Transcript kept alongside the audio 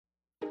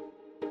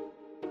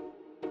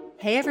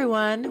Hey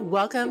everyone,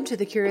 welcome to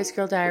the Curious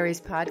Girl Diaries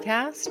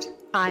podcast.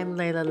 I'm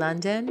Layla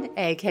London,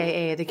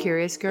 aka The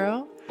Curious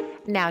Girl.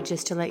 Now,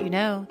 just to let you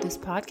know, this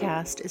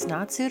podcast is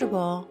not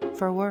suitable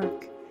for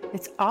work.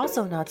 It's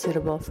also not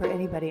suitable for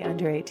anybody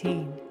under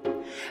 18.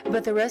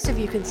 But the rest of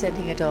you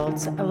consenting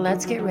adults,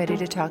 let's get ready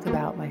to talk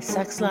about my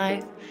sex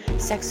life,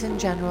 sex in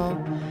general,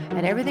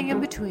 and everything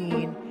in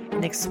between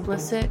in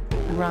explicit,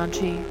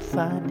 raunchy,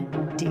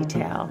 fun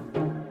detail.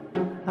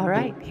 All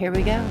right, here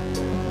we go.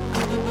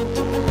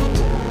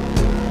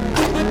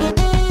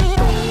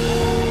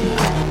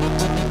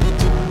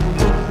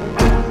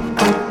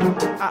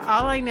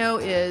 All I know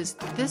is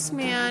this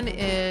man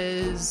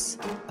is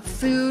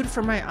food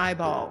for my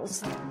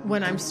eyeballs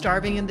when I'm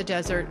starving in the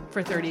desert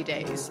for 30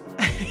 days.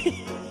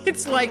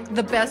 It's like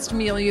the best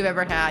meal you've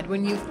ever had.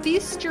 When you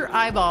feast your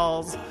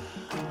eyeballs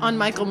on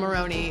Michael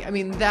Maroney, I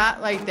mean, that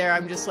right there,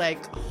 I'm just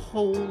like,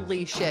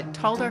 holy shit,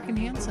 tall, dark, and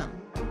handsome.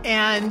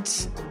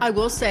 And I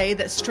will say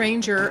that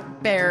Stranger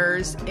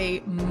bears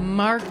a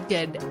marked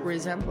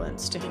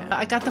resemblance to him.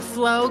 I got the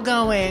flow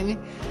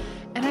going.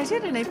 And I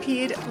did, and I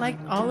peed like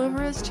all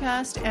over his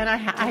chest, and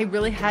I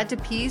really had to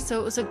pee, so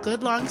it was a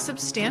good, long,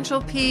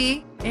 substantial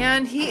pee,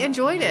 and he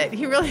enjoyed it.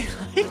 He really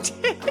liked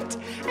it,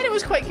 and it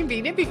was quite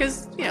convenient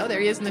because, you know, there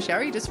he is in the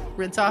shower. You just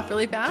rinse off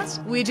really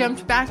fast. We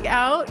jumped back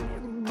out,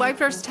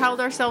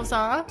 toweled ourselves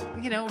off,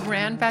 you know,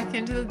 ran back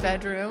into the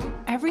bedroom.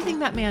 Everything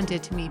that man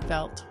did to me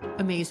felt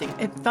amazing.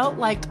 It felt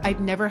like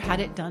I'd never had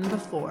it done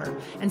before,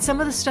 and some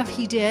of the stuff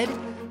he did,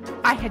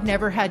 I had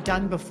never had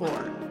done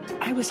before.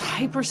 I was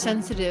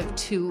hypersensitive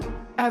to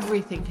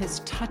everything, his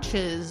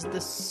touches, the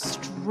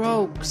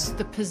strokes,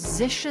 the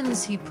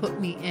positions he put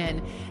me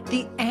in,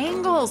 the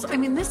angles. I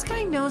mean, this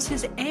guy knows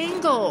his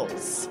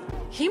angles.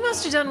 He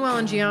must have done well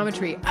in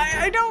geometry.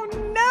 I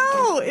don't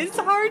know. It's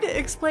hard to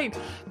explain.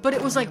 But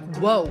it was like,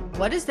 whoa,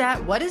 what is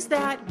that? What is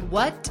that?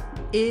 What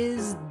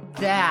is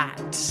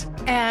that?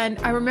 And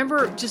I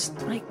remember just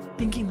like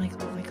thinking like,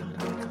 oh my God,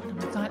 oh my God, oh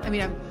my God. I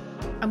mean,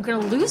 I'm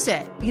going to lose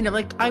it. You know,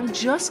 like I'm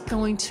just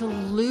going to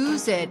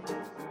lose it.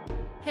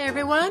 Hey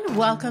everyone,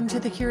 welcome to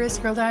the Curious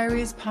Girl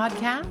Diaries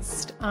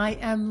podcast. I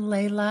am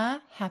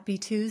Layla. Happy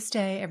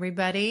Tuesday,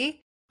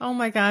 everybody. Oh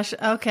my gosh.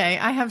 Okay.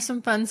 I have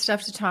some fun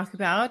stuff to talk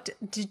about.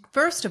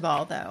 First of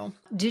all, though,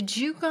 did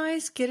you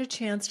guys get a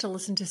chance to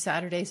listen to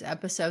Saturday's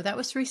episode? That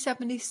was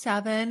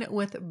 377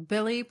 with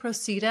Billy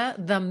Procida,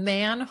 the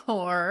man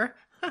whore.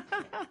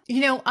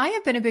 You know, I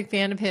have been a big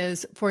fan of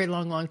his for a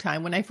long, long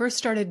time. When I first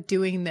started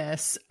doing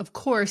this, of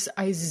course,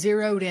 I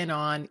zeroed in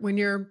on when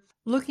you're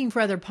looking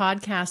for other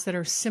podcasts that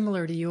are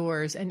similar to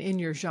yours and in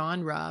your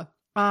genre.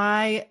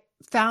 I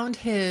found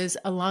his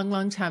a long,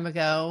 long time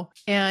ago.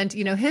 And,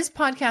 you know, his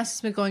podcast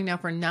has been going now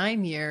for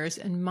 9 years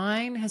and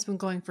mine has been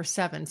going for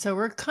 7. So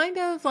we're kind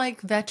of like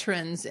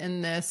veterans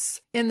in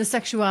the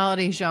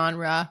sexuality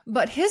genre,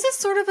 but his is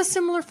sort of a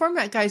similar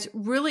format, guys.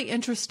 Really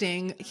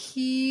interesting.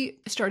 He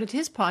started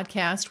his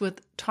podcast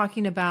with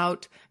talking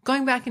about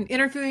going back and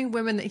interviewing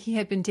women that he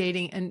had been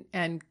dating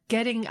and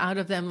getting out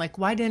of them, like,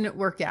 why didn't it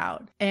work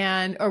out?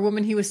 Or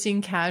women he was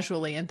seeing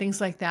casually and things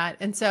like that.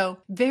 And so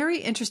very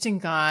interesting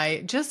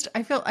guy.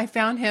 I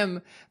found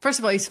him, first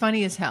of all, he's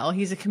funny as hell.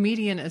 He's a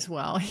comedian as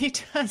well. He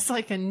does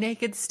like a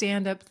naked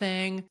stand-up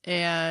thing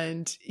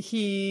and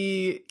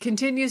he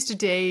continues to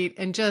date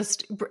and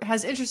just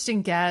has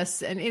interesting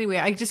guests. And anyway,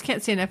 I just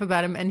can't say enough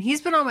about him. And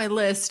he's been on my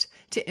list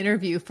to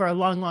interview for a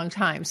long, long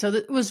time. So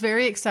it was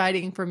very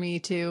exciting for me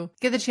to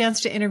get the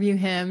chance to interview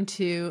him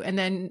and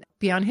then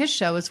be on his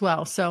show as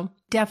well. So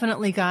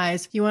definitely,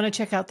 guys, you want to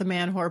check out the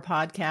Man Whore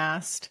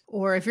podcast,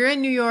 or if you're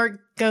in New York,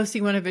 go see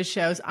one of his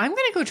shows. I'm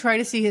going to go try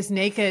to see his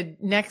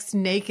next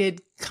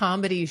naked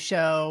comedy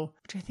show,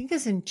 which I think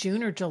is in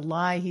June or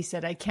July. He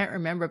said, I can't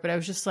remember, but I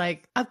was just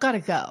like, I've got to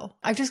go.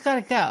 I've just got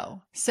to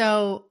go.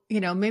 So, you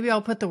know, maybe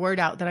I'll put the word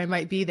out that I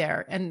might be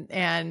there.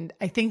 And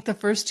I think the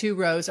first 2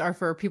 rows are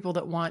for people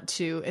that want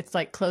to, it's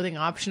like clothing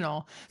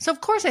optional. So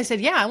of course I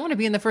said, yeah, I want to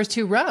be in the first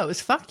 2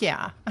 rows. Fuck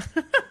yeah.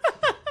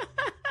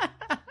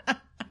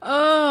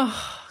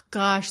 Oh,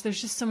 gosh, there's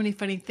just so many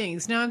funny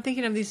things. Now I'm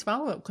thinking of these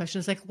follow-up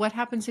questions, like what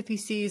happens if he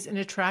sees an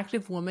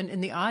attractive woman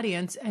in the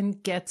audience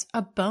and gets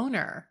a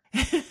boner?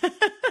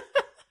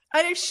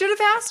 I should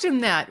have asked him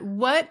that.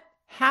 What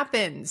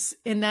happens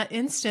in that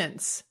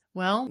instance?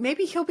 Well,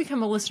 maybe he'll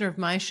become a listener of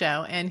my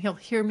show and he'll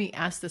hear me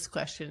ask this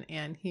question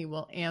and he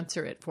will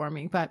answer it for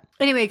me. But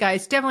anyway,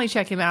 guys, definitely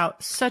check him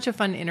out. Such a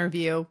fun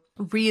interview.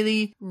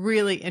 Really,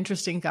 really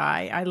interesting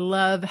guy. I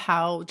love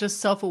how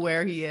just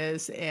self-aware he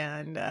is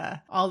and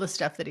all the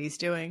stuff that he's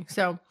doing.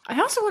 So I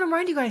also want to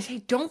remind you guys, hey,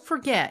 don't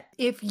forget,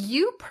 if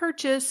you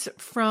purchase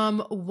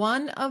from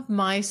one of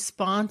my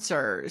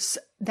sponsors,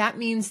 that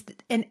means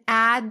an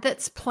ad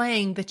that's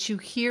playing that you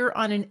hear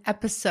on an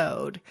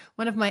episode,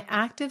 one of my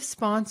active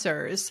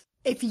sponsors,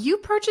 if you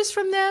purchase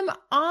from them,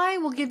 I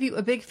will give you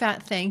a big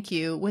fat thank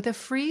you with a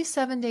free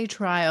 7-day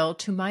trial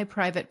to my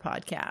private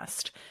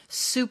podcast.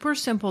 Super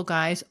simple,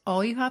 guys.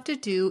 All you have to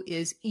do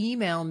is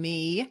email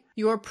me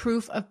your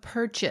proof of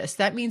purchase.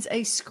 That means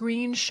a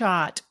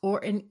screenshot or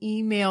an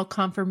email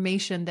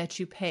confirmation that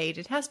you paid.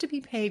 It has to be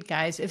paid,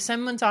 guys. If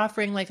someone's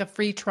offering like a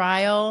free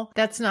trial,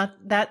 that's not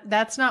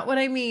what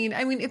I mean.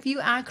 I mean, if you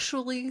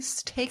actually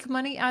take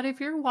money out of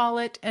your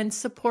wallet and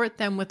support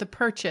them with a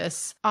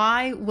purchase,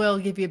 I will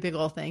give you a big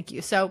old thank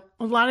you. So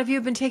a lot of you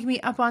have been taking me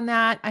up on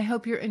that. I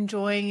hope you're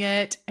enjoying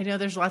it. I know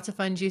there's lots of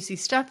fun, juicy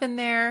stuff in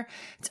there.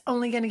 It's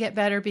only going to get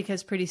better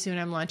because pretty soon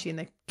I'm launching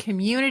the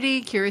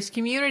community, Curious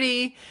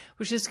Community,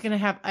 which is going to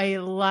have a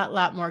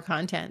lot more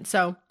content.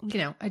 So,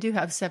 I do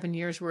have 7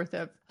 years worth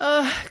of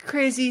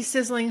crazy,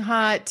 sizzling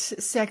hot,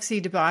 sexy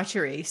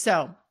debauchery.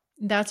 So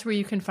that's where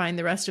you can find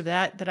the rest of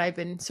that I've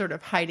been sort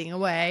of hiding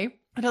away.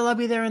 And I'll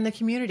be there in the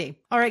community.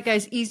 All right,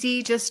 guys,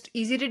 just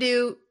easy to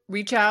do.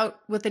 Reach out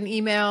with an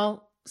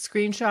email,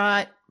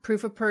 screenshot,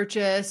 proof of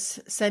purchase,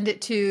 send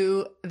it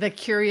to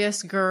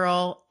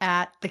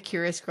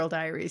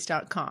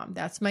thecuriousgirl@thecuriousgirldiaries.com.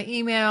 That's my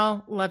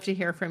email. Love to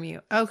hear from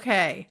you.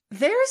 Okay.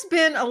 There's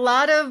been a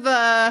lot of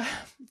not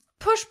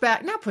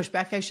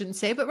pushback, I shouldn't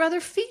say, but rather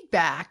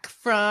feedback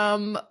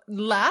from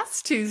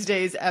last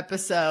Tuesday's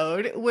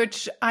episode,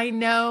 which I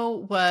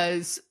know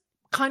was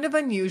kind of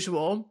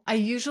unusual. I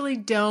usually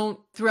don't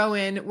throw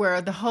in where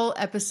the whole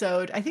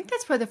episode, I think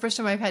that's probably the first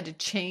time I've had to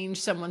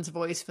change someone's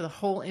voice for the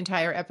whole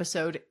entire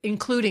episode,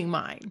 including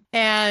mine.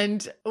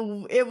 And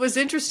it was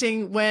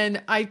interesting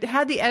when I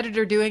had the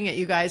editor doing it,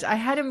 you guys, I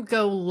had him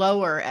go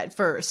lower at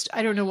first.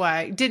 I don't know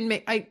why.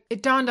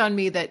 It dawned on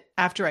me that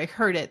after I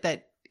heard it,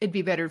 that it'd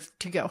be better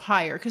to go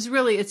higher because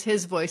really it's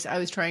his voice I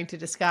was trying to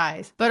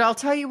disguise. But I'll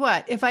tell you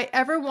what, if I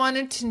ever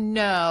wanted to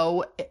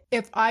know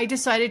if I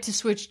decided to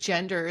switch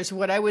genders,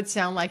 what I would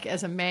sound like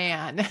as a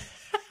man,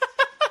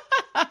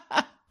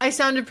 I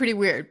sounded pretty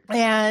weird.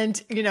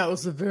 And, it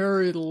was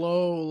very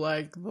low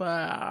like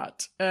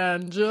that.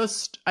 And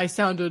I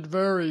sounded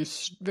very,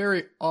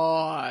 very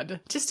odd.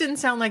 Just didn't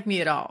sound like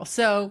me at all.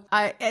 So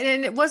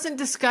and it wasn't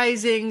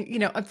disguising,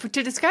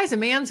 to disguise a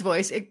man's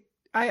voice,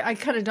 I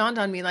kind of dawned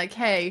on me like,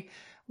 hey,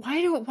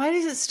 why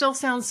does it still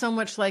sound so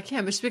much like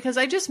him? It's because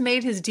I just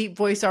made his deep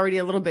voice already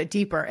a little bit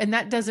deeper. And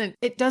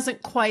it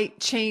doesn't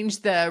quite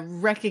change the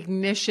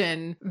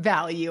recognition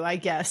value, I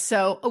guess.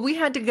 So we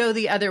had to go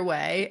the other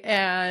way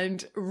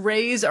and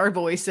raise our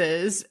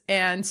voices.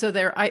 And so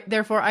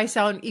therefore I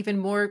sound even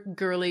more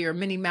girly or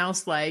Minnie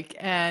Mouse-like.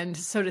 And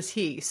so does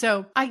he.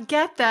 So I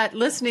get that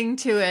listening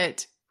to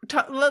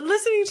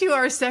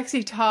our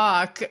sexy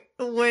talk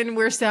when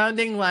we're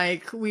sounding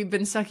like we've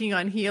been sucking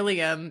on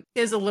helium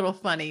is a little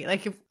funny.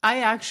 Like if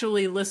I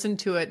actually listen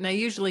to it, and I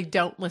usually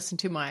don't listen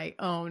to my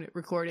own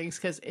recordings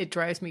because it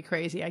drives me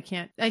crazy. I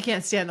can't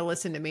stand to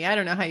listen to me. I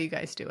don't know how you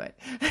guys do it.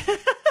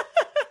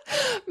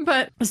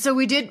 But so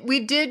we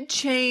did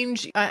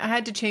change. I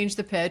had to change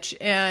the pitch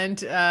and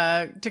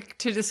to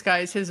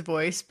disguise his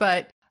voice,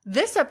 but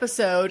this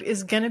episode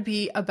is going to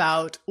be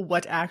about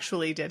what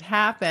actually did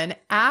happen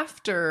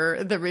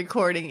after the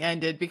recording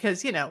ended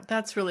because,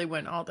 that's really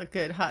when all the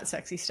good, hot,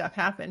 sexy stuff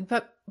happened.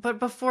 But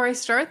before I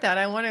start that,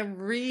 I want to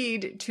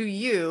read to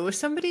you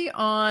somebody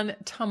on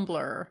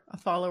Tumblr, a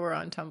follower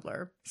on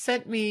Tumblr,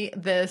 sent me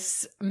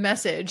this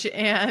message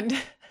and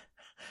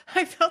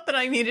I felt that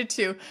I needed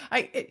to.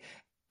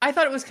 I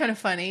thought it was kind of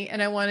funny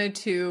and I wanted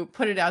to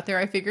put it out there.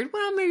 I figured,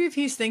 well, maybe if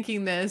he's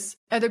thinking this,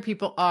 other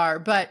people are.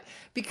 But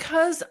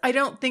because I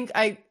don't think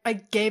I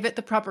gave it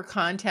the proper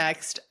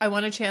context, I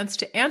want a chance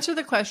to answer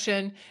the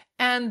question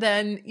and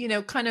then,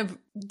 kind of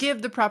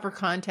give the proper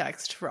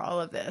context for all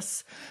of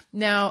this.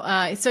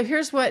 Now, so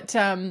here's what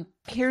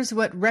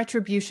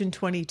Retribution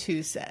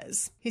 22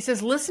 says. He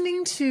says,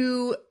 listening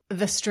to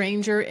the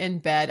stranger in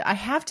bed, I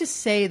have to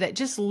say that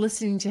just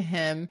listening to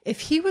him, if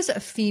he was a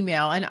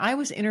female and I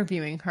was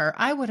interviewing her,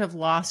 I would have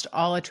lost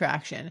all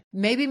attraction.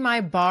 Maybe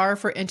my bar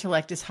for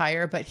intellect is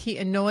higher, but he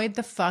annoyed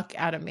the fuck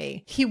out of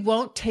me. He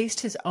won't taste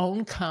his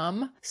own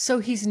cum, so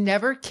he's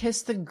never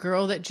kissed the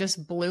girl that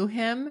just blew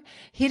him.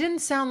 He didn't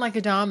sound like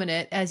a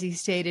dominant, as he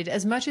stated,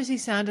 as much as he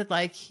sounded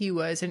like he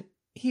was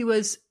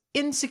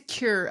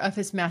insecure of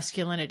his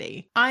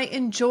masculinity. I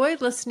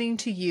enjoyed listening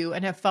to you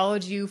and have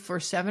followed you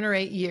for 7 or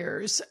 8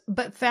 years,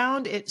 but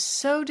found it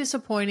so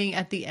disappointing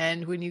at the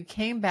end when you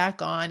came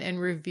back on and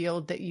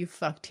revealed that you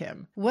fucked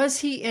him. Was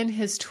he in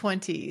his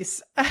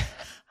 20s?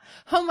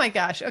 Oh my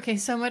gosh. Okay,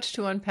 so much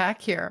to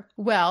unpack here.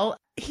 Well,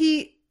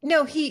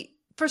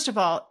 first of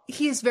all,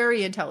 he is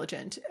very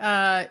intelligent.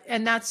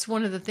 And that's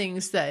one of the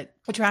things that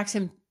attracts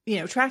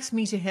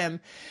me to him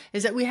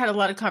is that we had a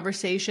lot of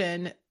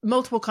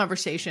multiple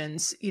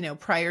conversations,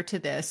 prior to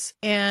this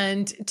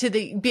and to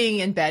the being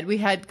in bed, we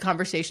had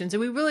conversations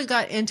and we really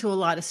got into a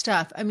lot of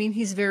stuff. I mean,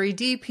 he's very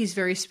deep. He's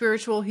very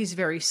spiritual. He's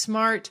very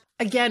smart.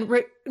 Again,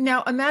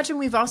 now imagine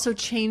we've also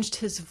changed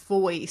his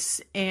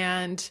voice.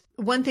 And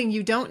one thing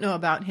you don't know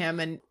about him,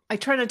 and I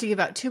try not to give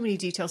out too many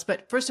details,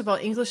 but first of all,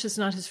 English is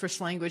not his first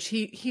language.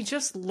 He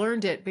just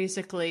learned it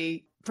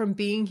basically from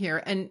being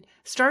here and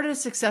started a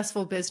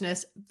successful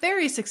business,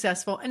 very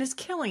successful, and is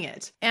killing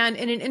it. And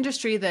in an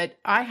industry that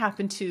I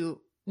happen to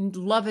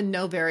love and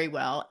know very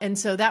well. And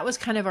so that was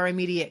kind of our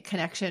immediate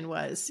connection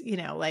was,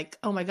 like,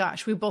 oh my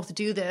gosh, we both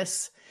do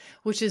this,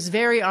 which is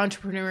very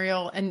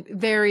entrepreneurial and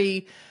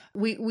very,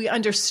 we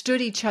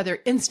understood each other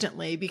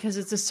instantly because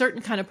it's a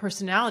certain kind of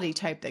personality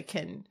type that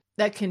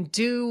can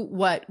do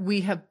what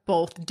we have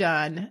both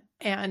done.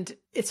 And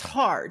it's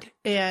hard.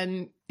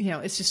 And,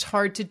 it's just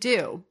hard to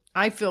do.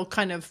 I feel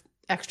kind of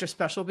extra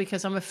special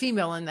because I'm a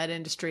female in that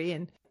industry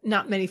and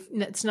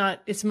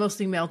it's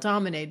mostly male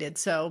dominated.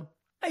 So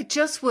I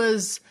just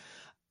was,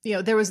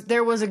 there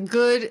was a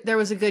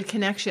good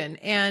connection.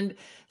 And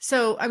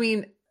so, I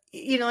mean,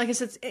 like I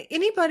said,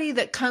 anybody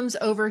that comes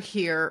over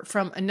here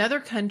from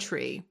another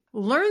country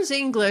learns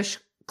English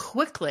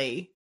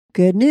quickly.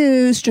 Good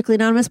news. Strictly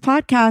Anonymous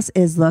Podcast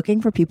is looking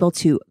for people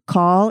to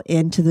call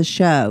into the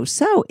show.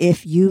 So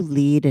if you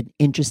lead an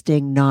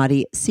interesting,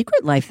 naughty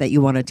secret life that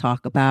you want to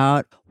talk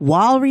about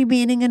while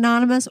remaining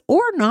anonymous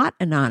or not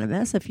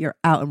anonymous, if you're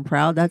out and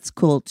proud, that's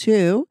cool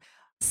too.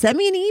 Send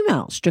me an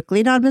email,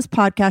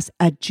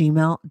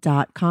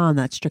 strictlyanonymouspodcast@gmail.com.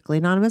 That's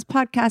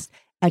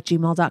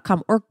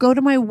strictlyanonymouspodcast@gmail.com. Or go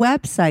to my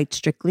website,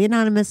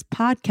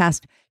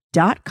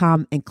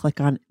 strictlyanonymouspodcast.com, and click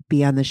on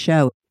Be on the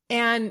Show.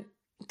 And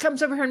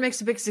comes over here and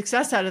makes a big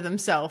success out of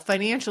themselves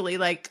financially.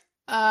 Like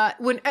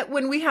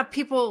when we have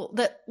people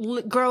that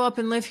grow up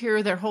and live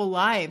here their whole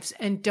lives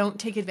and don't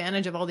take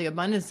advantage of all the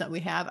abundance that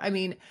we have. I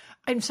mean,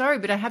 I'm sorry,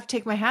 but I have to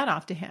take my hat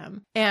off to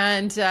him.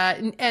 And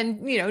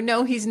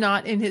no, he's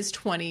not in his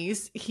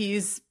 20s.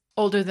 He's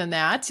older than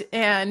that.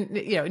 And,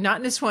 not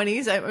in his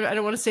 20s. I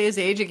don't want to say his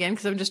age again,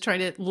 because I'm just trying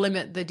to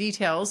limit the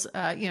details,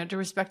 to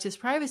respect his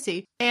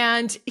privacy.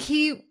 And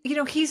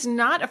he's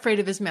not afraid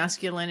of his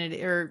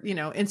masculinity or,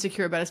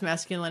 insecure about his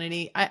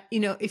masculinity.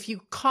 If you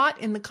caught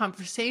in the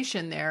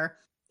conversation there,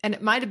 and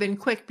it might've been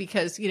quick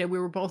because, we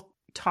were both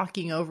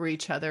talking over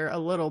each other a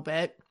little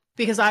bit,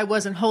 because I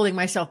wasn't holding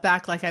myself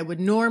back like I would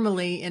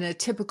normally in a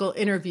typical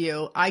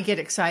interview. I get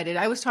excited.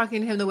 I was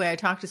talking to him the way I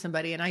talk to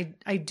somebody, and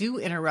I do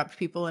interrupt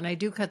people and I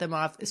do cut them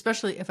off,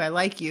 especially if I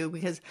like you,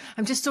 because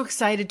I'm just so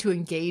excited to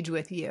engage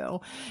with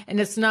you. And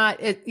it's not,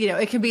 it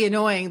can be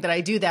annoying that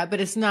I do that, but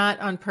it's not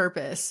on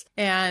purpose.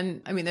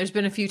 And I mean, there's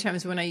been a few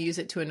times when I use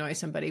it to annoy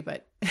somebody,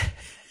 but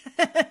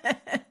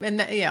and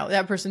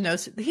that person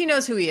knows, he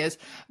knows who he is.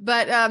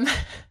 But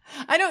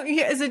I don't,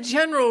 as a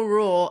general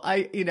rule,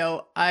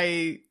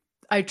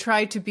 I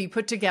try to be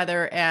put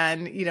together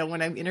and,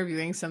 when I'm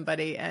interviewing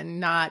somebody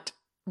and not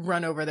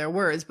run over their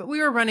words, but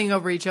we were running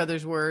over each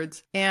other's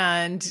words.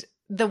 And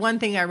the one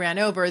thing I ran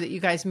over that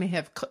you guys may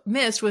have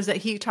missed was that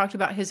he talked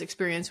about his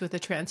experience with a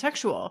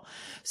transsexual.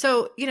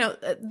 So,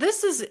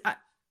 this is,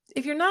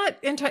 if you're not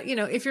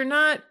if you're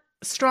not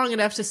strong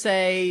enough to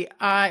say,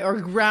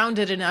 or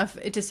grounded enough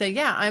to say,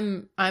 yeah,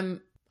 I'm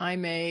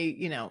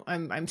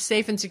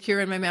safe and secure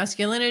in my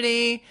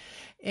masculinity.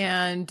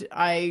 And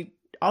I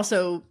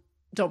also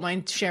don't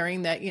mind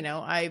sharing that,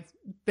 I've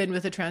been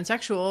with a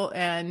transsexual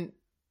and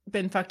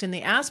been fucked in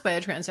the ass by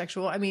a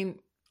transsexual. I mean,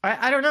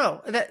 I don't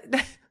know that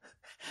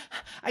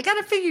I got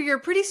to figure you're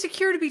pretty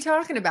secure to be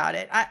talking about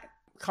it.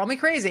 Call me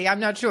crazy. I'm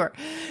not sure.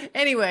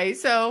 Anyway,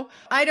 so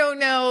I don't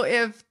know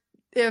if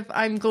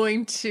I'm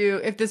going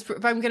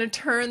to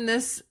turn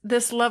this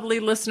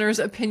lovely listener's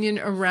opinion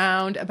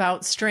around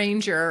about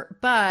Stranger,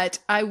 but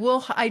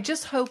I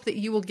just hope that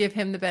you will give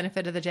him the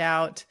benefit of the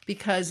doubt,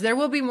 because there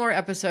will be more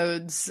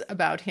episodes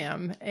about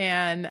him.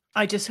 And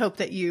I just hope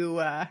that you'll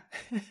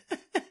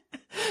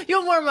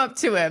warm up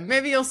to him.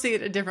 Maybe you'll see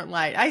it a different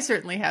light. I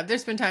certainly have.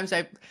 There's been times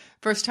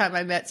first time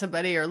I met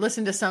somebody or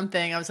listened to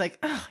something, I was like,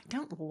 oh, I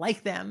don't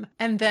like them.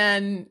 And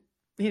then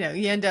they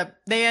end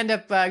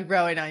up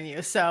growing on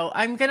you. So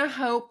I'm going to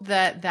hope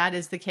that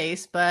is the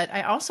case. But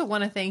I also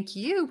want to thank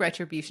you,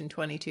 Retribution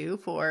 22,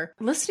 for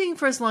listening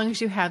for as long as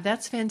you have.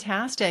 That's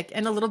fantastic.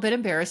 And a little bit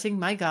embarrassing.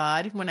 My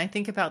God, when I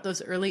think about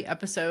those early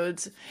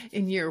episodes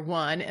in year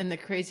one and the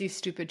crazy,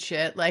 stupid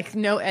shit, like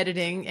no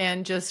editing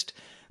and just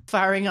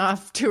firing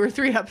off 2 or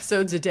 3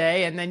 episodes a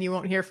day, and then you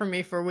won't hear from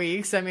me for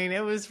weeks. I mean,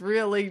 it was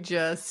really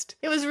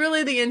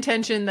the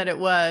intention that it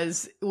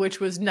was, which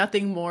was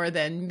nothing more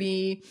than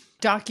me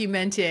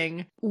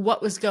documenting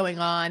what was going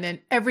on and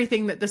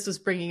everything that this was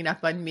bringing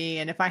up on me.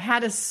 And if I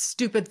had a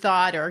stupid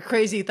thought or a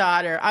crazy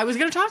thought, or I was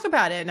going to talk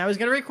about it and I was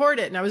going to record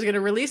it and I was going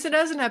to release it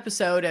as an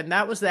episode, and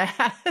that was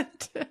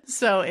that.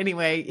 So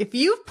anyway, if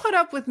you've put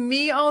up with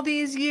me all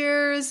these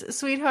years,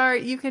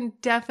 sweetheart, you can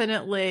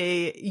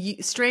definitely,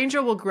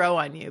 Stranger will grow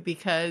on you,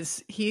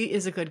 because he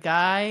is a good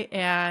guy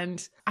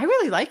and I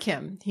really like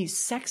him. He's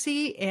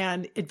sexy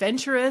and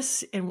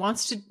adventurous and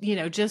wants to,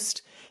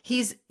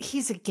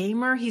 he's a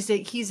gamer. He's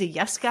a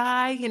yes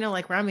guy,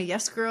 like where I'm a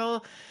yes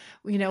girl.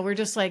 We're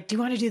just like, do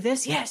you want to do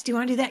this? Yes. Do you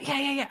want to do that?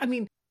 Yeah. I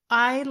mean,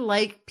 I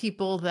like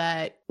people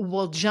that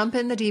will jump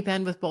in the deep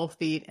end with both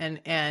feet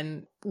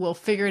and we'll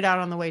figure it out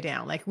on the way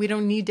down. Like, we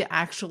don't need to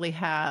actually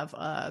have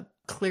a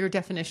clear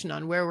definition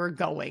on where we're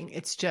going.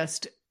 It's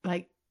just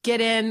like, get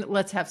in,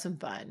 let's have some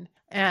fun.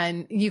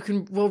 And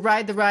we'll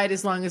ride the ride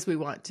as long as we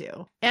want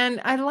to. And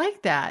I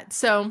like that.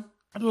 So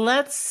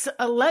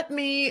Let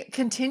me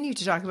continue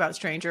to talk about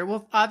Stranger.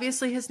 Well,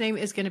 obviously his name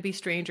is going to be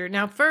Stranger.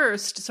 Now,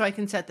 first, so I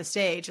can set the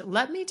stage,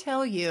 let me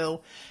tell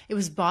you, it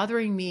was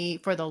bothering me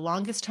for the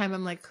longest time.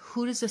 I'm like,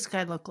 who does this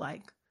guy look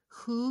like?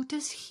 Who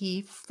does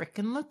he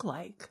freaking look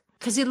like?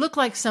 Because he looked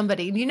like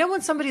somebody. You know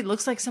when somebody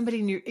looks like somebody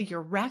and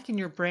you're racking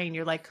your brain,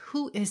 you're like,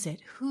 who is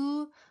it?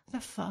 Who the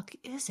fuck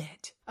is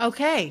it?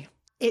 Okay.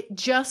 It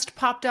just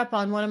popped up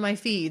on one of my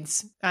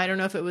feeds. I don't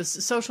know if it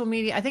was social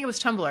media. I think it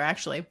was Tumblr,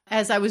 actually,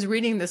 as I was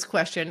reading this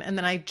question. And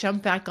then I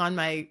jumped back on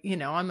my,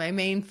 on my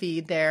main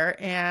feed there.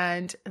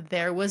 And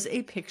there was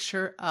a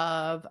picture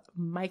of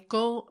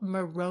Michael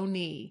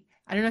Maroney.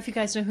 I don't know if you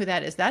guys know who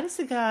that is. That is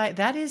the guy,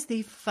 that is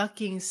the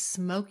fucking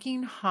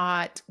smoking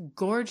hot,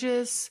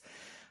 gorgeous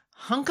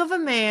hunk of a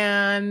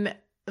man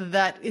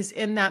that is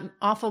in that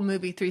awful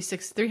movie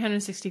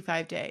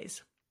 365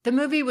 Days. The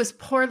movie was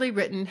poorly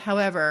written.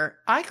 However,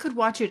 I could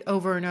watch it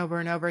over and over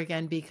and over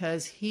again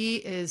because he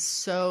is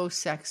so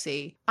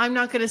sexy. I'm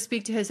not going to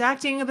speak to his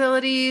acting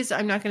abilities.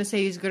 I'm not going to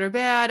say he's good or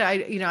bad.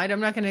 I'm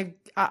not going to,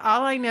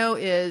 all I know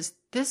is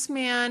this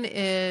man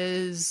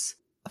is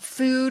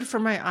food for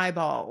my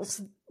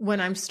eyeballs when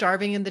I'm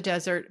starving in the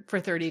desert for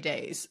 30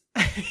 days.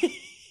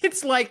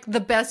 It's like the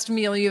best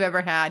meal you've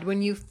ever had.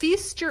 When you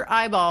feast your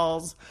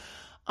eyeballs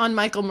on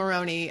Michael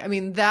Maroney, I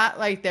mean, that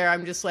right there,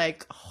 I'm just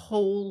like,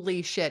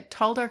 holy shit,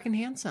 tall, dark, and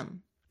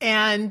handsome.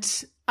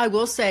 And I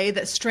will say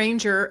that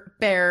Stranger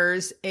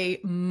bears a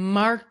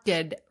marked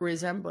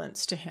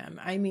resemblance to him.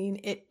 I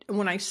mean,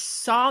 when I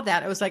saw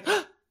that, I was like,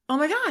 oh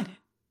my God,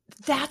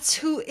 that's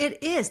who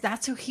it is.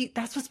 That's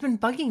what's been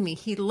bugging me.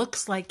 He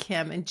looks like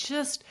him and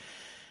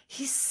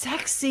he's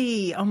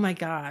sexy. Oh my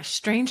gosh.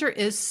 Stranger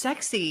is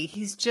sexy.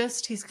 He's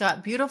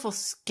got beautiful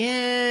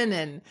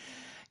skin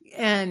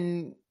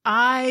and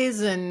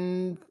eyes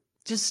and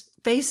just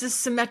face is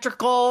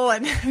symmetrical.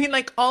 And I mean,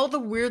 like all the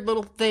weird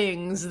little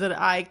things that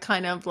I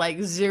kind of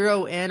like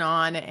zero in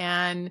on.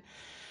 And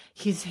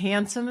he's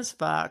handsome as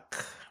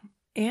fuck.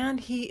 And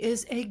he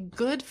is a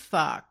good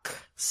fuck.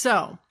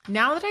 So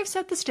now that I've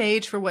set the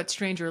stage for what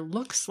Stranger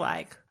looks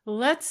like,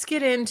 let's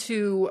get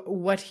into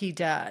what he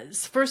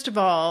does. First of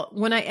all,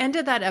 when I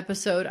ended that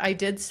episode, I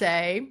did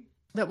say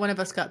that one of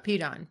us got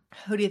peed on.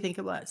 Who do you think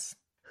it was?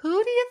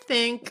 Who do you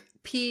think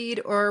peed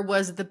or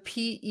was the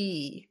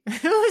PE?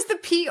 Who was the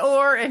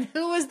P-or and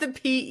who was the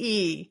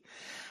PE?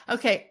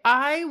 Okay,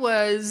 I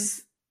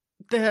was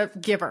the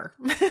giver.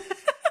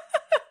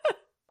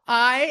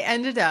 It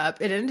ended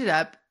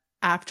up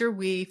after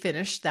we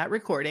finished that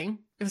recording.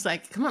 It was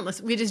like, come on,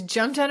 we just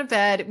jumped out of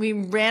bed. We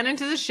ran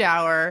into the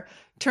shower,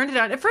 turned it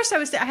on. At first I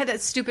had that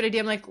stupid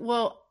idea. I'm like,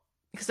 well,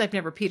 because I've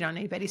never peed on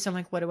anybody. So I'm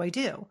like, what do I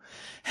do?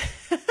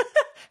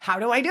 How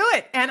do I do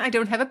it? And I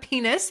don't have a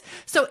penis.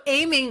 So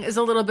aiming is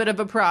a little bit of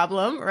a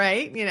problem,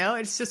 right?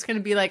 It's just going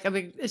to be like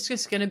it's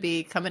just going to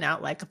be coming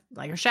out like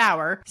a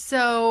shower.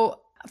 So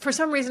for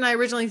some reason, I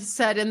originally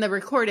said in the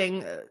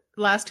recording,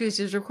 last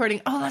Tuesday's recording,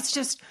 I'll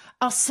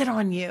sit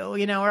on you,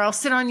 or I'll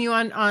sit on you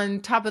on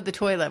top of the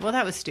toilet. Well,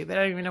 that was stupid.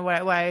 I don't even know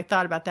why I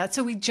thought about that.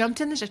 So we jumped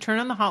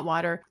turned on the hot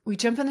water. We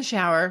jumped in the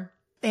shower.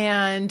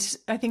 And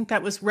I think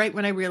that was right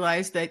when I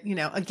realized that,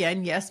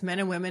 again, yes, men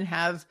and women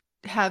have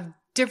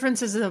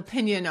differences of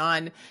opinion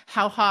on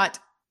how hot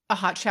a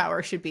hot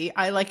shower should be.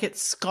 I like it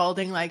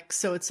scalding,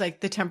 so it's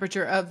like the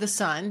temperature of the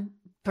sun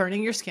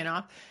burning your skin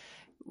off.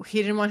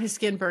 He didn't want his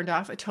skin burned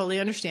off. Totally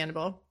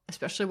understandable,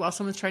 especially while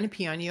someone's trying to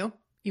pee on you.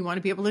 You want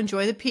to be able to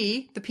enjoy the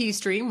pee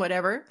stream,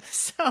 whatever.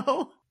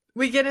 So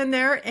we get in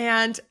there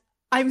and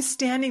I'm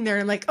standing there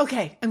and I'm like,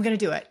 okay, I'm going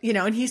to do it,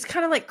 and he's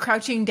kind of like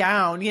crouching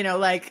down,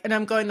 and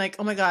I'm going like,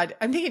 oh my God,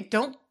 I'm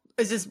thinking,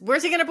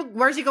 where's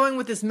he going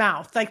with his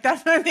mouth? Like,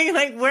 that's what I'm thinking,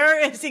 like,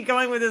 where is he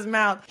going with his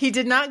mouth? He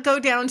did not go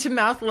down to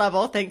mouth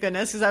level, thank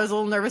goodness, because I was a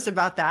little nervous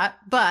about that.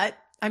 But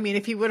I mean,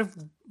 if he would have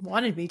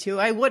wanted me to,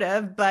 I would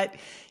have, but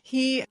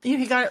he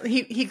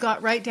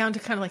got right down to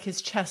kind of like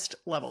his chest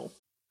level.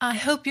 I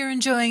hope you're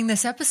enjoying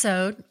this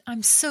episode.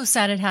 I'm so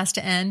sad it has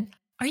to end.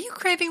 Are you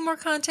craving more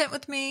content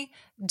with me?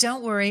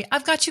 Don't worry,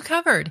 I've got you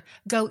covered.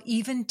 Go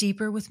even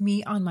deeper with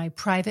me on my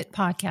private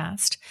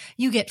podcast.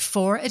 You get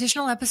 4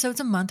 additional episodes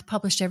a month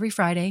published every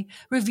Friday,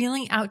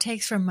 revealing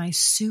outtakes from my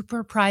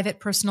super private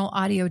personal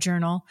audio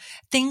journal,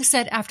 things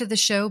said after the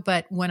show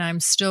but when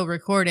I'm still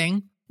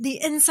recording, the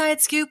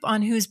inside scoop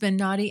on who's been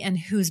naughty and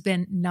who's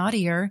been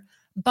naughtier,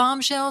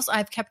 bombshells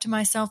I've kept to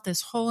myself this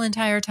whole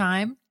entire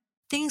time,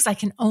 things I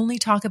can only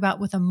talk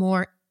about with a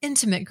more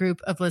intimate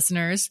group of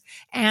listeners,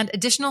 and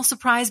additional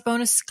surprise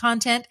bonus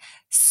content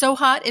so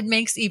hot it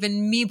makes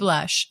even me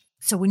blush.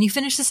 So when you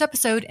finish this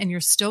episode and you're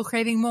still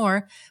craving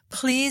more,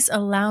 please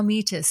allow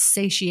me to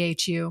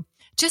satiate you.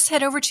 Just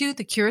head over to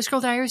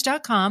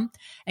thecuriousgirldiaries.com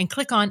and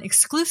click on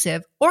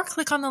exclusive or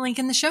click on the link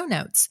in the show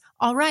notes.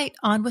 All right,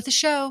 on with the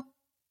show.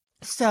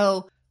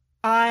 So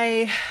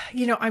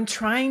I'm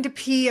trying to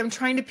pee,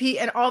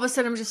 and all of a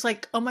sudden I'm just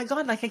like, oh my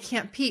God, like I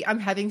can't pee. I'm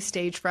having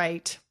stage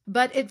fright.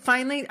 But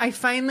I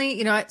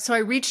finally, so I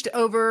reached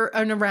over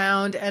and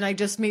around and I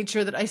just made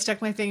sure that I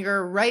stuck my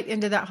finger right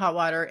into that hot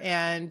water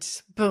and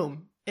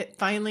boom, I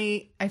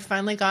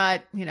finally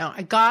got,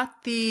 I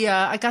got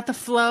the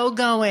flow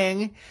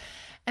going,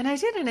 and I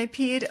did. And I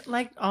peed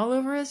like all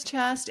over his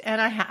chest,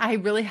 and I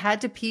really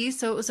had to pee.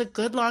 So it was a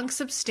good, long,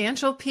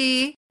 substantial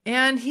pee,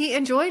 and he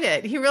enjoyed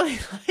it. He really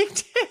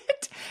liked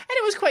it. And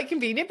it was quite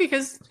convenient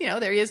because,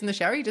 there he is in the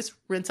shower. You just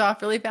rinse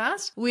off really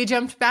fast. We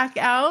jumped back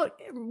out,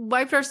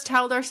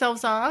 toweled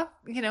ourselves off,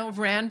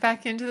 ran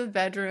back into the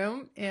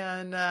bedroom,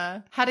 and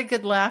had a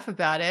good laugh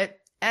about it.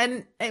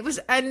 And it was,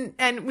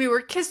 and we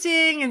were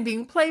kissing and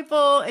being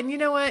playful. And you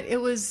know what?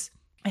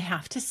 I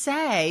have to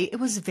say, it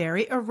was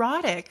very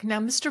erotic. Now,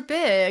 Mr.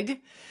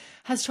 Big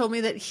has told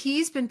me that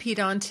he's been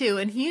peed on too,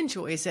 and he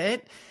enjoys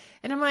it.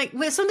 And I'm like,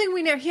 well, something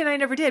he and I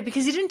never did,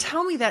 because he didn't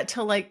tell me that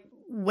till like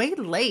way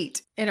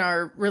late in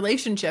our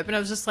relationship. And I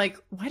was just like,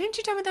 why didn't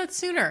you tell me that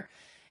sooner?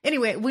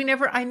 Anyway,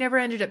 I never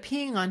ended up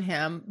peeing on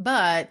him,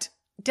 but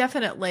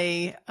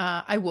definitely,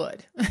 I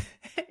would.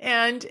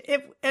 and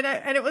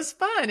it was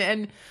fun,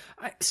 and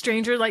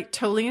stranger like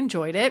totally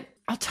enjoyed it.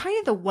 I'll tell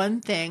you the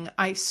one thing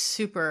I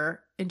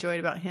super enjoyed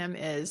about him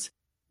is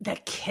the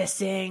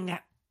kissing.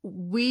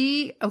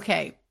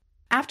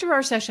 After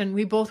our session,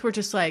 we both were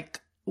just like,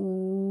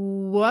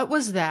 what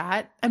was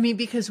that? I mean,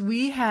 because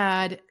we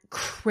had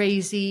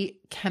crazy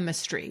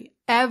chemistry.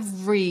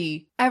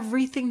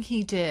 Everything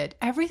he did,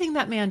 everything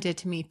that man did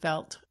to me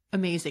felt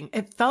amazing.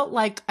 It felt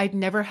like I'd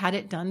never had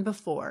it done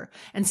before.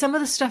 And some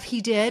of the stuff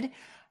he did,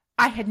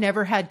 I had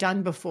never had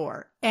done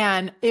before.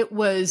 And it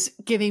was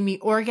giving me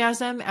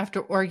orgasm after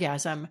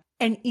orgasm.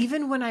 And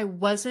even when I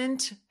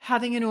wasn't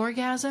having an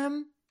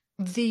orgasm,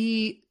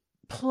 the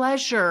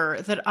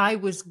pleasure that I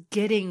was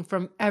getting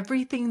from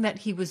everything that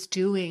he was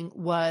doing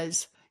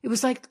it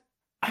was like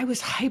I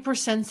was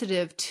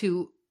hypersensitive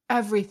to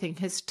everything,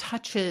 his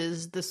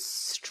touches, the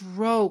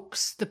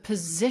strokes, the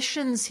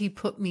positions he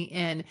put me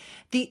in,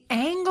 the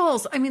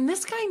angles. I mean,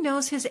 this guy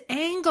knows his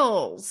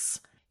angles.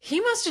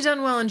 He must have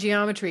done well in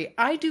geometry.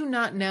 I do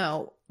not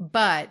know,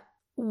 but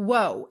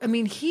whoa. I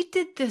mean, he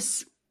did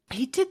this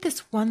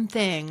one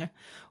thing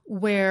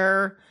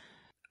where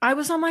I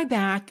was on my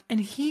back and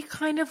he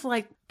kind of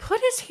like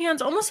put his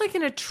hands almost like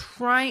in a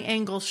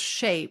triangle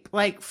shape,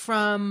 like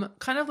from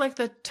kind of like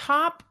the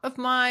top of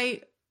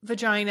my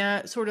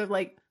vagina, sort of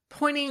like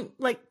pointing,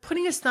 like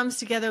putting his thumbs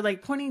together,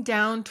 like pointing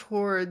down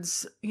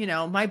towards,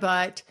 my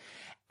butt.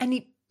 And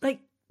he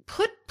like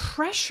put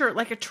pressure,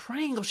 like a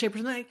triangle shape or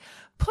something, like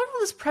put all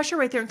this pressure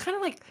right there and kind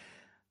of like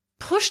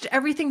pushed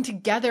everything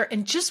together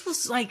and just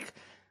was like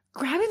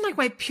grabbing like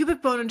my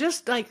pubic bone and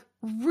just like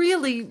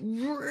really,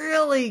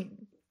 really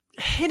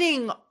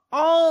hitting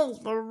all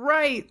the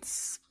right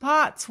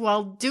spots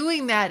while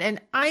doing that.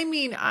 And I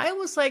mean, I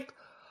was like,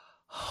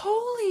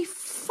 holy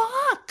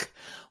fuck,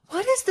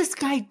 what is this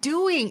guy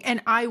doing?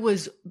 And I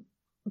was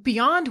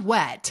beyond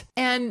wet.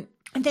 And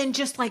then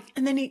just like,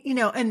 and then he,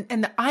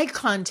 and the eye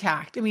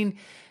contact. I mean,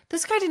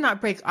 this guy did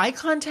not break eye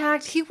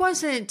contact. He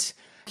wasn't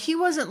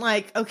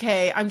like,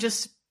 okay, I'm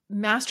just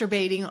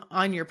masturbating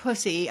on your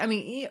pussy. I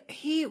mean,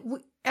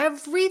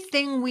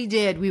 everything we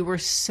did, we were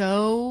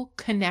so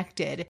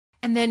connected.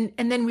 And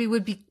then we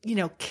would be,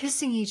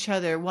 kissing each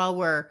other while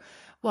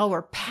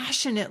we're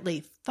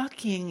passionately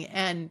fucking.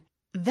 And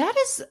that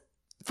is,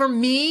 for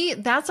me,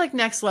 that's like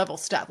next level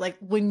stuff. Like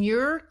when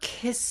you're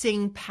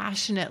kissing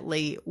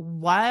passionately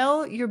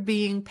while you're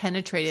being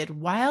penetrated,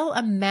 while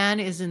a man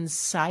is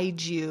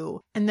inside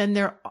you, and then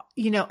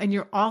and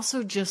you're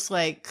also just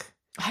like,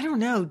 I don't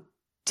know,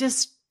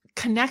 just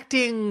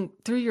connecting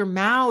through your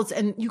mouths,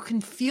 and you can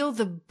feel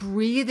the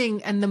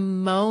breathing and the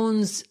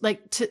moans,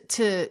 like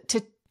to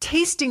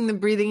tasting the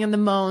breathing and the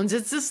moans.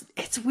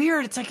 It's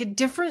weird. It's like a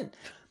different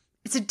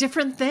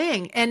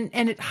thing. And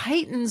it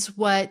heightens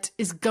what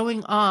is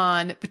going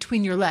on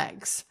between your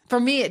legs. For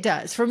me, it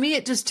does. For me,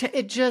 it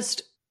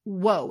just,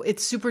 whoa, it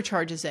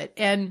supercharges it.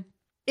 And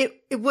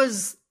it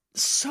was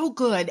so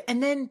good.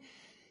 And then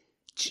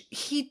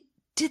he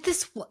did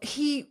this,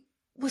 he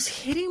was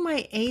hitting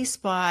my A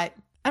spot.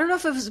 I don't know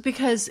if it was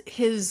because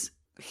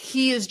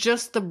he is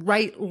just the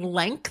right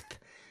length,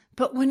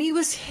 but when he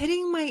was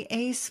hitting my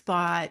A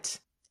spot,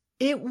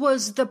 it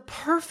was the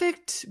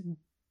perfect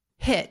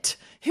hit.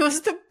 It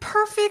was the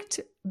perfect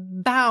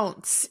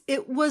bounce.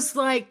 It was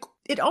like,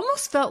 it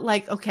almost felt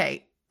like,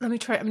 okay, I'm going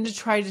to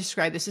try to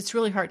describe this. It's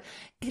really hard.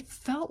 It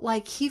felt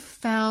like he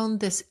found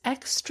this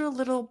extra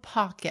little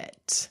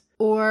pocket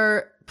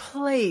or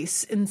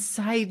place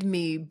inside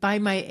me by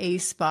my A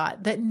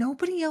spot that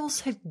nobody else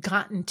had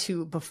gotten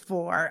to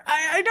before.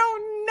 I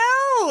don't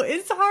know.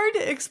 It's hard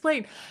to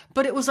explain,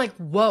 but it was like,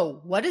 whoa,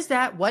 what is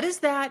that? What is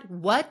that?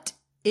 What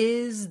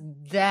is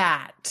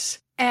that?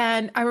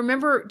 And I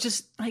remember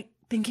just like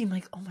thinking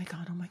like, oh my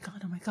God, oh my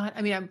God, oh my God.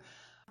 I mean,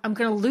 I'm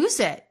going to lose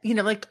it,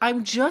 like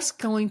I'm just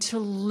going to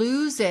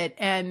lose it.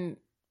 And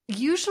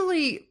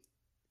usually,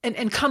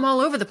 and come all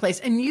over the place.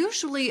 And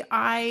usually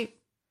I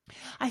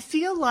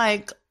feel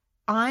like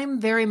I'm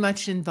very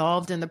much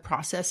involved in the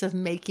process of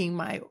making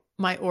my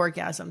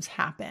orgasms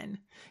happen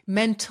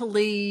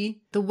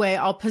mentally, the way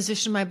I'll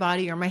position my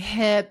body or my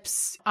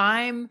hips.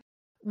 I'm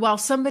while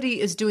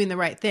somebody is doing the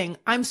right thing,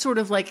 I'm sort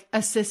of like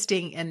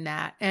assisting in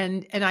that.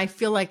 And I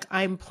feel like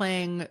I'm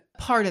playing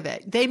part of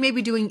it. They may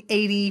be doing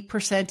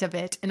 80% of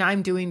it and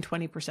I'm doing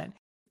 20%.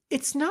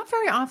 It's not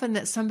very often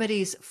that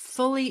somebody's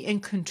fully in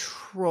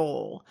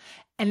control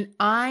and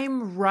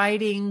I'm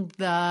riding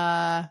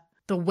the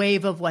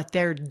wave of what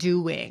they're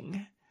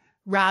doing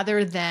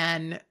rather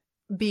than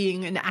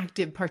being an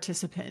active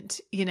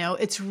participant. You know,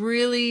 it's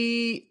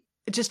really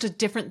just a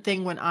different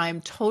thing when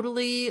I'm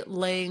totally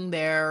laying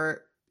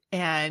there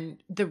and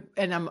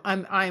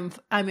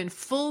I'm in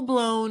full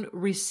blown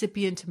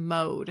recipient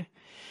mode.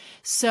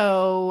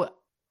 So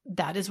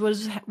that is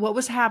what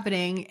was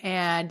happening.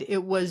 And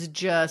it was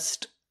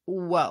just,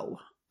 whoa.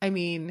 I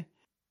mean,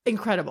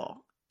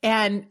 incredible.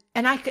 And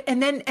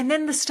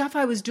then the stuff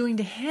I was doing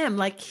to him,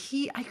 like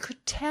I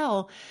could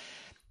tell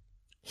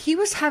he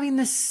was having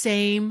the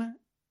same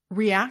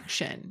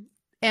reaction.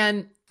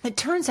 And it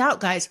turns out,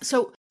 guys,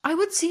 so I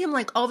would see him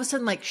like all of a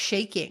sudden like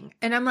shaking.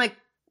 And I'm like,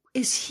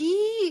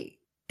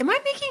 am I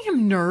making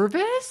him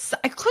nervous?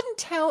 I couldn't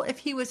tell if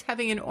he was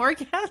having an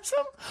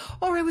orgasm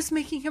or I was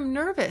making him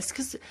nervous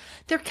because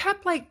there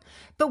kept like,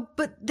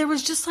 but there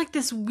was just like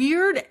this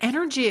weird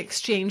energy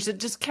exchange that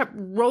just kept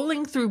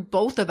rolling through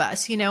both of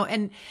us, you know?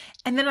 And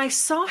then I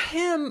saw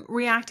him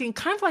reacting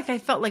kind of like I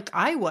felt like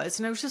I was.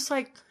 And I was just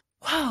like,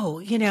 whoa,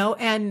 you know,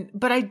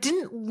 but I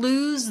didn't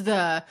lose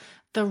the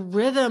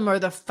rhythm or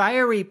the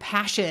fiery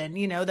passion,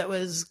 you know, that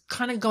was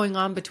kind of going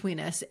on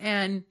between us.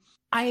 And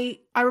I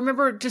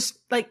remember just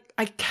like,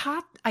 I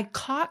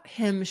caught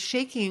him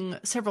shaking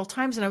several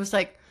times and I was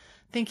like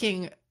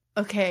thinking,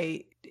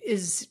 okay,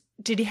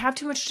 did he have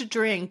too much to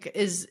drink?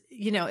 Is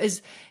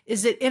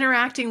it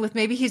interacting with,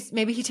 maybe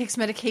he takes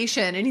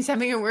medication and he's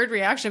having a weird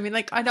reaction. I mean,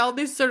 like I had all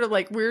these sort of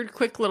like weird,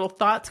 quick little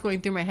thoughts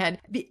going through my head.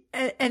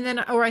 And then,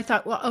 or I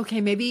thought, well,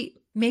 okay,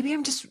 maybe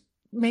I'm just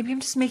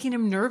making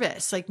him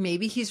nervous. Like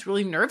maybe he's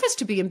really nervous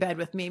to be in bed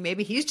with me.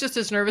 Maybe he's just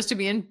as nervous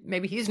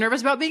maybe he's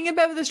nervous about being in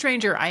bed with a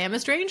stranger. I am a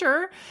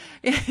stranger.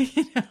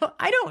 You know,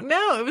 I don't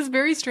know. It was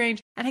very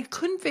strange. And I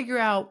couldn't figure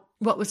out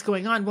what was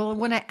going on. Well,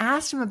 when I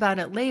asked him about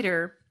it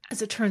later,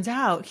 as it turns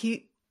out,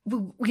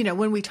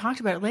 when we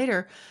talked about it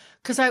later,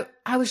 cause I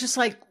was just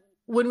like,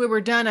 when we were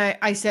done,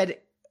 I said,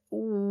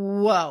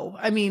 whoa,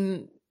 I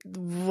mean,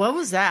 what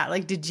was that?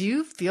 Like, did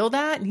you feel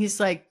that? And he's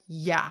like,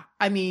 yeah,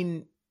 I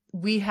mean,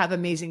 we have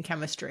amazing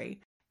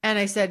chemistry. And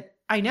I said,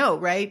 I know,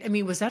 right? I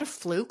mean, was that a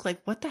fluke? Like,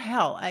 what the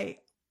hell? I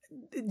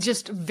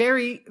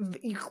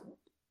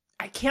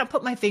can't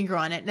put my finger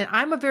on it. And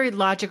I'm a very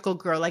logical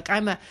girl. Like I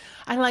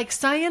like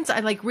science.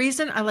 I like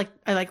reason. I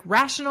like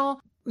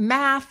rational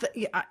math.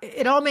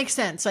 It all makes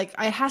sense. Like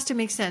it has to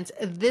make sense.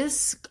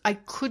 This, I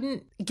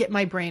couldn't get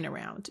my brain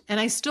around and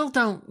I still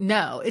don't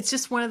know. It's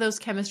just one of those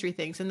chemistry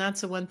things. And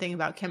that's the one thing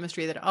about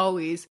chemistry that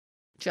always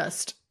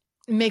just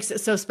makes it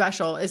so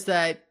special is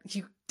that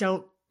you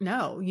don't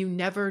know. You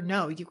never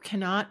know. You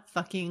cannot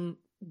fucking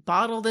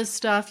bottle this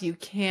stuff. You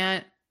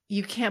can't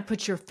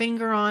put your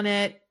finger on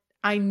it.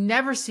 I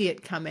never see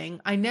it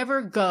coming. I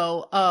never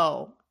go,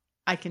 oh,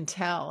 I can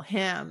tell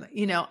him,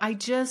 you know, I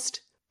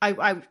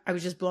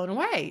was just blown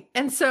away.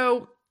 And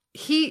so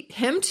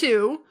him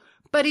too,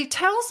 but he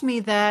tells me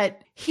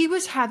that he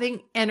was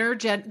having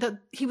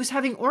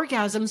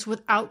orgasms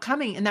without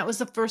coming. And that was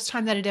the first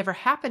time that had ever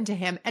happened to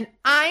him. And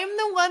I'm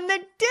the one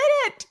that did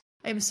it.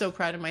 I am so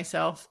proud of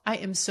myself. I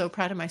am so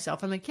proud of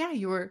myself. I'm like, yeah,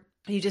 you were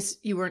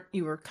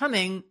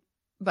coming,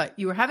 but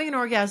you were having an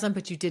orgasm,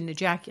 but you didn't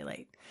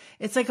ejaculate.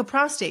 It's like a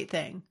prostate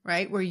thing,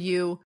 right?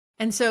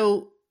 And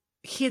so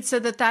he had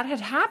said that had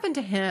happened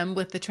to him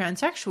with the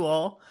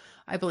transsexual.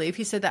 I believe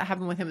he said that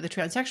happened with him with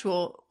the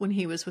transsexual when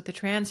he was with the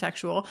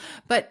transsexual,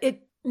 but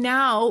it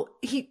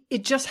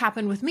just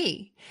happened with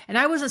me and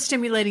I wasn't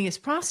stimulating his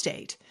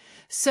prostate.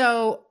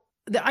 So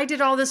I did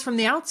all this from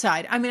the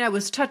outside. I mean, I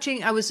was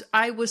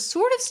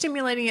sort of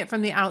stimulating it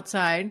from the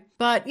outside,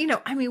 but you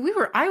know, I mean,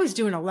 I was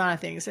doing a lot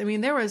of things. I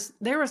mean, there was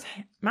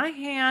my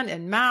hand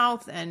and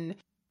mouth and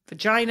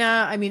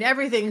vagina. I mean,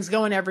 everything's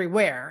going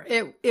everywhere.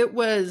 It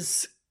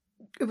was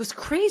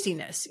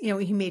craziness. You know,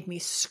 he made me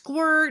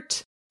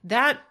squirt.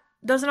 That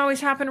doesn't always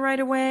happen right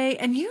away.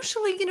 And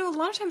usually, you know, a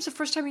lot of times the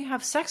first time you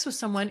have sex with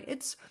someone,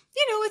 it's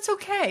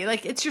okay.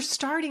 Like it's your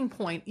starting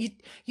point.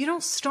 You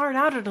don't start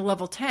out at a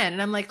level 10.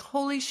 And I'm like,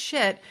 holy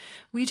shit,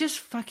 we just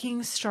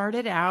fucking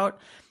started out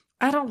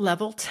at a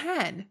level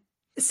 10.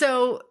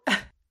 So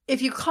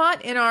if you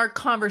caught in our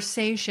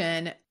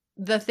conversation,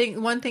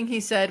 one thing he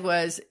said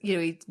was, you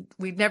know,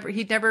 he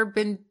never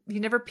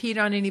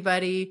peed on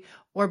anybody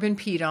or been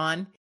peed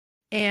on.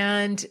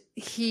 And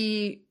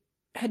he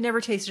had never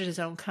tasted his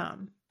own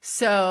cum.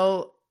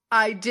 So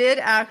he did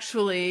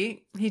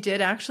actually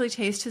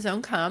taste his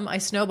own cum. I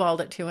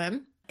snowballed it to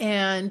him.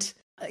 And,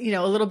 you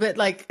know, a little bit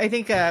like, I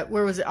think,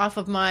 where was it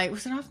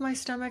was it off my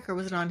stomach or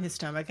was it on his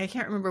stomach? I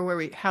can't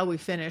remember how we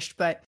finished,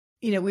 but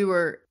you know, we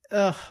were,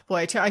 oh boy,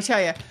 I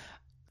tell you,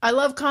 I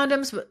love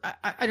condoms, but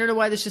I don't know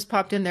why this just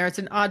popped in there. It's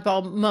an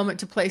oddball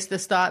moment to place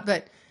this thought,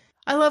 but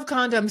I love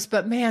condoms,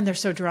 but man, they're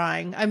so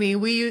drying. I mean,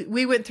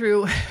 we went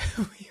through,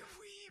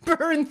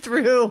 burned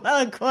through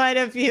quite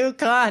a few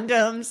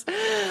condoms.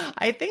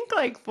 I think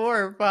like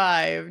 4 or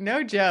 5.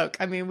 No joke.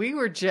 I mean, we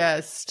were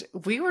just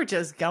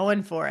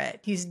going for it.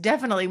 He's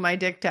definitely my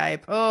dick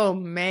type. Oh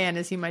man,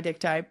 is he my dick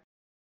type?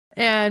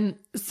 And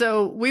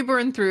so we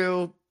burned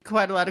through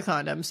quite a lot of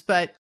condoms,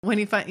 but when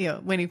we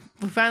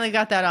finally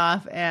got that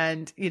off,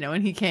 and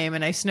when he came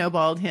and I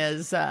snowballed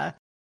his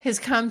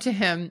cum to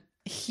him,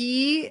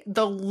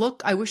 the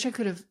look, I wish I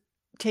could have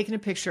taken a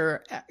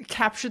picture,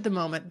 captured the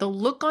moment. The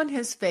look on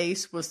his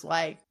face was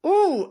like,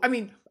 oh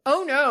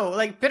no,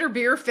 like bitter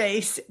beer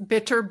face.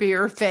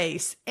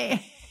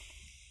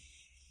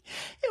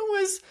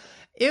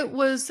 It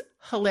was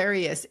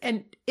hilarious.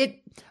 And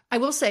I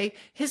will say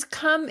his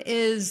cum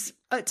it's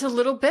a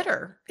little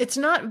bitter. It's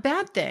not a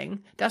bad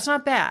thing. That's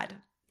not bad.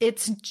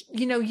 It's,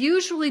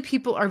 usually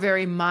people are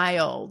very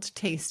mild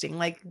tasting.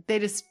 Like they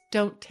just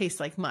don't taste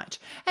like much.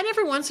 And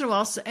every once in a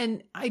while,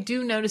 and I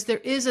do notice there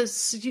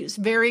is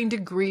varying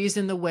degrees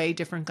in the way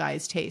different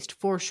guys taste,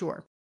 for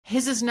sure.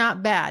 His is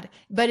not bad,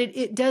 but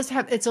it does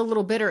it's a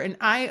little bitter. And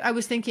I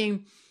was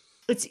thinking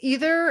it's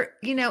either,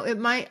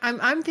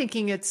 I'm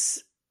thinking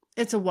it's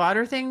a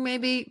water thing.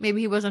 Maybe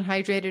he wasn't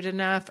hydrated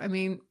enough. I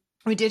mean,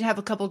 we did have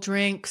a couple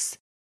drinks,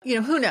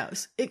 who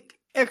knows?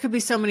 There could be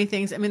so many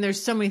things. I mean,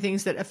 there's so many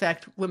things that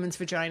affect women's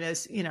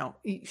vaginas,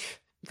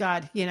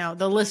 God,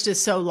 the list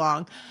is so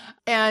long.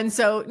 And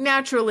so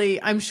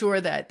naturally, I'm sure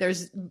that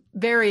there's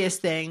various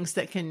things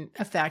that can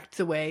affect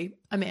the way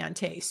a man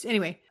tastes.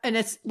 Anyway, and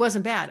it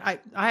wasn't bad.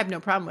 I have no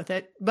problem with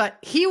it, but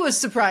he was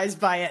surprised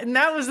by it. And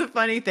that was the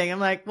funny thing. I'm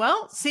like,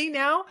 well, see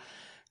now,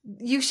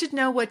 you should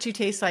know what you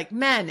taste like.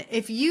 Men,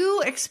 if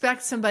you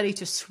expect somebody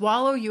to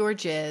swallow your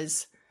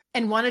jizz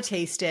and want to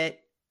taste it,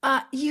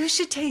 you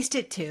should taste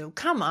it too.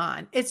 Come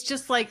on. It's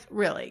just like,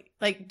 really,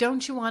 like,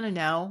 don't you want to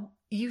know?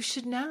 You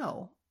should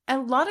know. A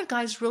lot of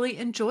guys really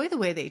enjoy the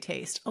way they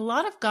taste. A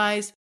lot of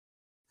guys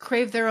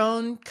crave their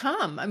own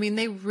cum. I mean,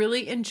 they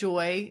really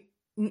enjoy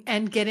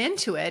and get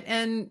into it.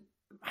 And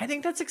I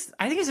think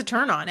it's a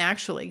turn on,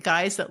 actually.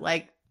 Guys that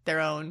like their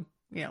own,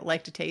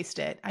 like to taste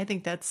it. I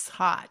think that's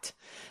hot.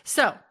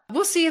 So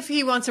we'll see if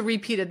he wants a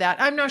repeat of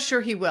that. I'm not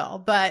sure he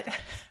will, but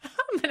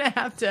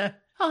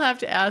I'll have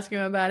to ask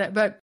him about it.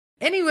 But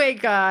anyway,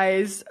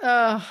 guys,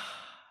 that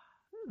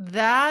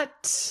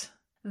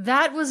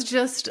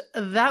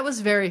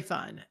was very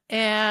fun.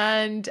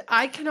 And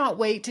I cannot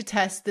wait to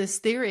test this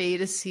theory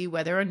to see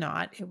whether or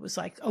not it was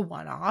like a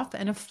one-off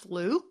and a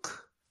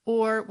fluke,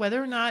 or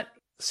whether or not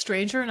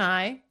Stranger and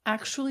I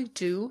actually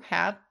do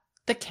have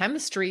the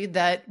chemistry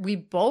that we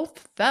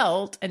both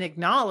felt and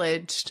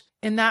acknowledged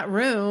in that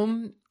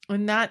room,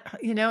 in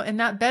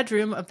that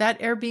bedroom of that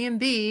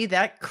Airbnb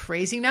that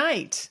crazy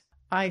night.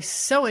 I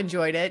so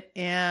enjoyed it,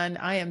 and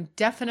I am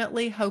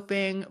definitely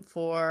hoping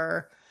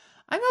for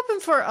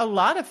a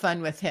lot of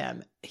fun with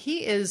him.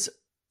 He is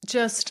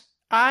just,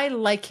 I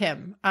like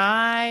him.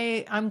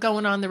 I'm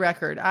going on the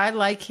record. I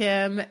like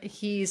him.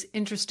 He's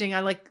interesting. I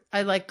like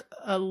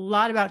a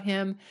lot about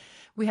him.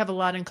 We have a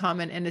lot in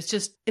common, and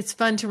it's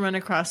fun to run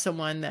across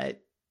someone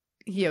that,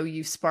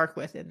 you spark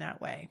with in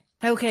that way.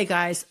 Okay,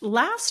 guys,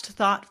 last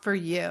thought for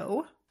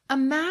you.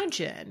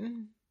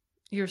 Imagine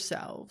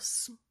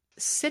yourselves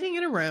sitting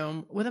in a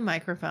room with a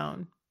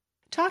microphone,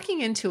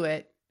 talking into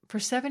it for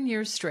 7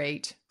 years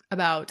straight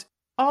about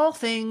all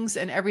things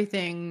and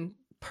everything,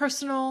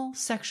 personal,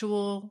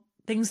 sexual,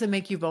 things that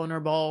make you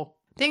vulnerable,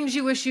 things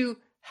you wish you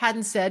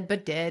hadn't said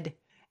but did,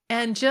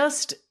 and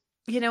just,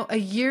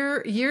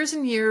 years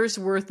and years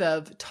worth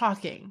of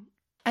talking.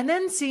 And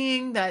then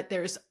seeing that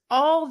there's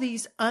all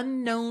these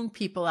unknown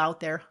people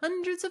out there,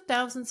 hundreds of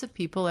thousands of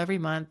people every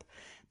month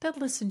that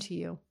listen to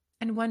you,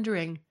 and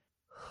wondering,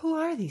 who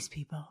are these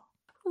people?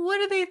 What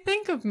do they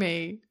think of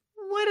me?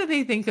 What do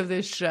they think of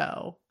this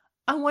show?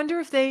 I wonder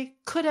if they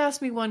could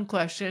ask me one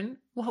question.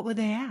 What would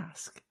they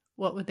ask?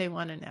 What would they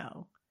want to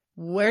know?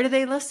 Where do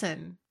they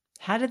listen?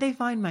 How do they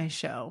find my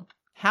show?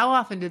 How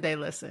often do they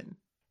listen?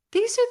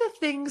 These are the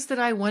things that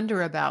I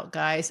wonder about,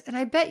 guys, and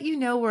I bet you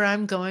know where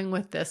I'm going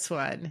with this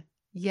one.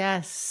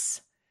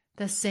 Yes,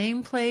 the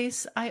same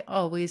place I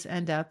always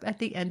end up at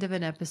the end of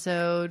an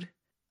episode.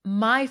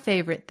 My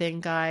favorite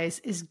thing, guys,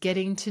 is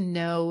getting to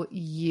know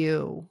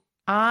you.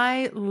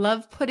 I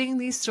love putting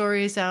these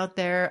stories out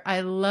there. I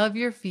love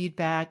your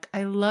feedback.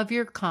 I love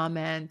your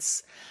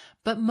comments.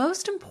 But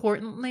most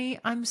importantly,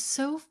 I'm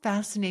so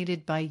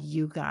fascinated by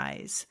you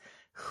guys.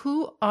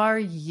 Who are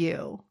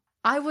you?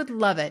 I would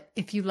love it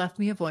if you left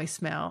me a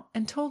voicemail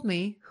and told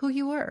me who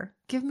you were.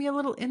 Give me a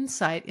little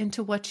insight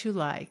into what you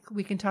like.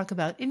 We can talk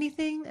about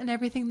anything and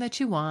everything that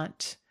you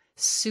want.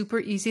 Super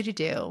easy to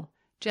do.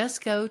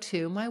 Just go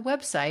to my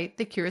website,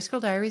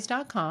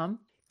 thecuriousgirldiaries.com.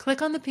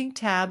 Click on the pink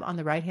tab on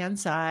the right-hand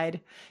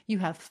side. You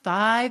have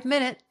 5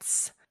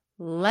 minutes.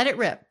 Let it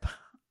rip.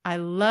 I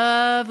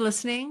love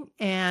listening,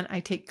 and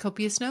I take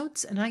copious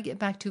notes, and I get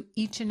back to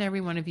each and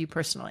every one of you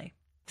personally.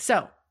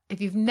 So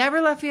if you've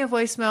never left me a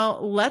voicemail,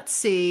 let's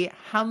see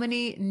how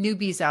many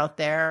newbies out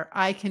there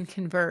I can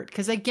convert,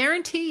 because I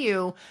guarantee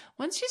you,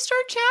 once you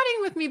start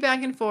chatting with me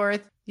back and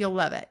forth, you'll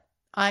love it.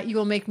 You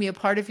will make me a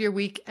part of your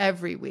week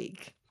every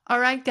week. All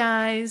right,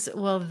 guys.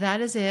 Well,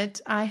 that is it.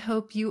 I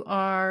hope you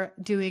are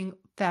doing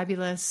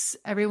fabulous.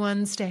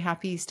 Everyone stay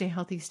happy, stay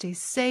healthy, stay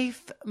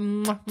safe.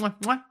 Mwah, mwah,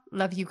 mwah.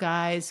 Love you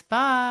guys.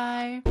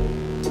 Bye.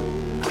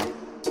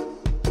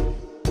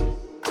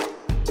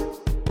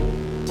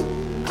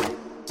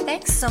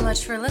 Thanks so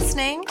much for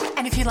listening.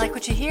 And if you like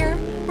what you hear,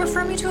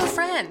 refer me to a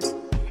friend.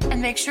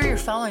 And make sure you're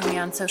following me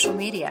on social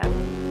media.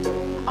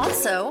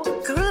 Also,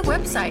 go to the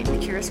website,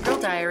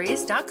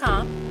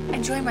 thecuriousgirldiaries.com,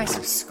 and join my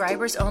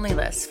subscribers-only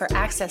list for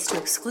access to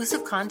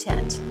exclusive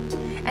content.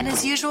 And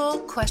as usual,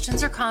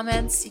 questions or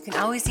comments, you can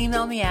always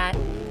email me at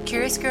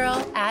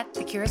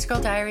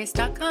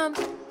curiousgirl@thecuriousgirldiaries.com.